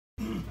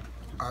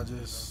I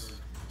just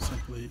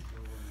simply,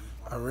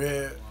 I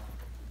read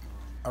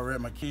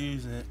my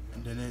keys, and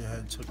then it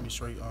had took me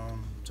straight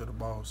to the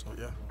ball. So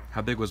yeah.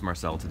 How big was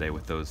Marcel today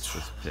with those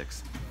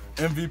picks?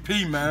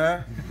 MVP,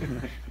 man.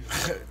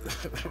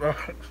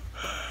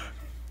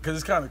 Because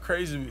it's kind of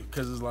crazy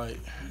because it's like,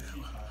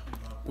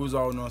 we was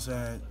all, you know what I'm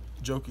saying,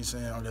 joking,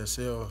 saying on that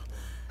cell,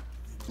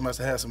 must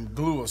have had some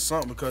glue or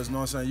something because, you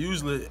know what I'm saying,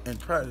 usually in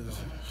practice,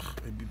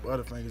 it'd be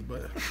Butterfingers,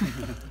 but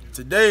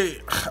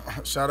today,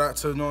 shout out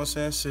to, you know what I'm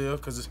saying, cell,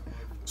 because it's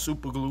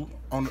super glue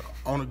on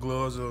the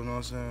gloves or, you know what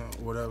I'm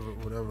saying,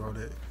 whatever, all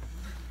that.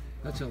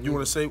 You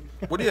want to say,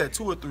 what he had,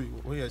 2 or 3?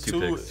 Well, he had two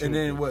picks. and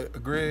then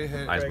what, Greg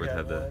had? Eisworth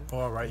had the.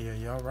 Oh, all right, yeah,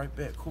 y'all right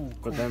back, cool.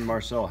 But then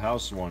Marcel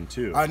House won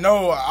too. I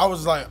know, I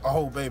was like,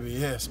 oh, baby,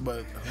 yes,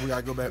 but we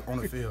got to go back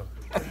on the field.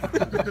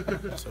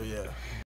 So, yeah.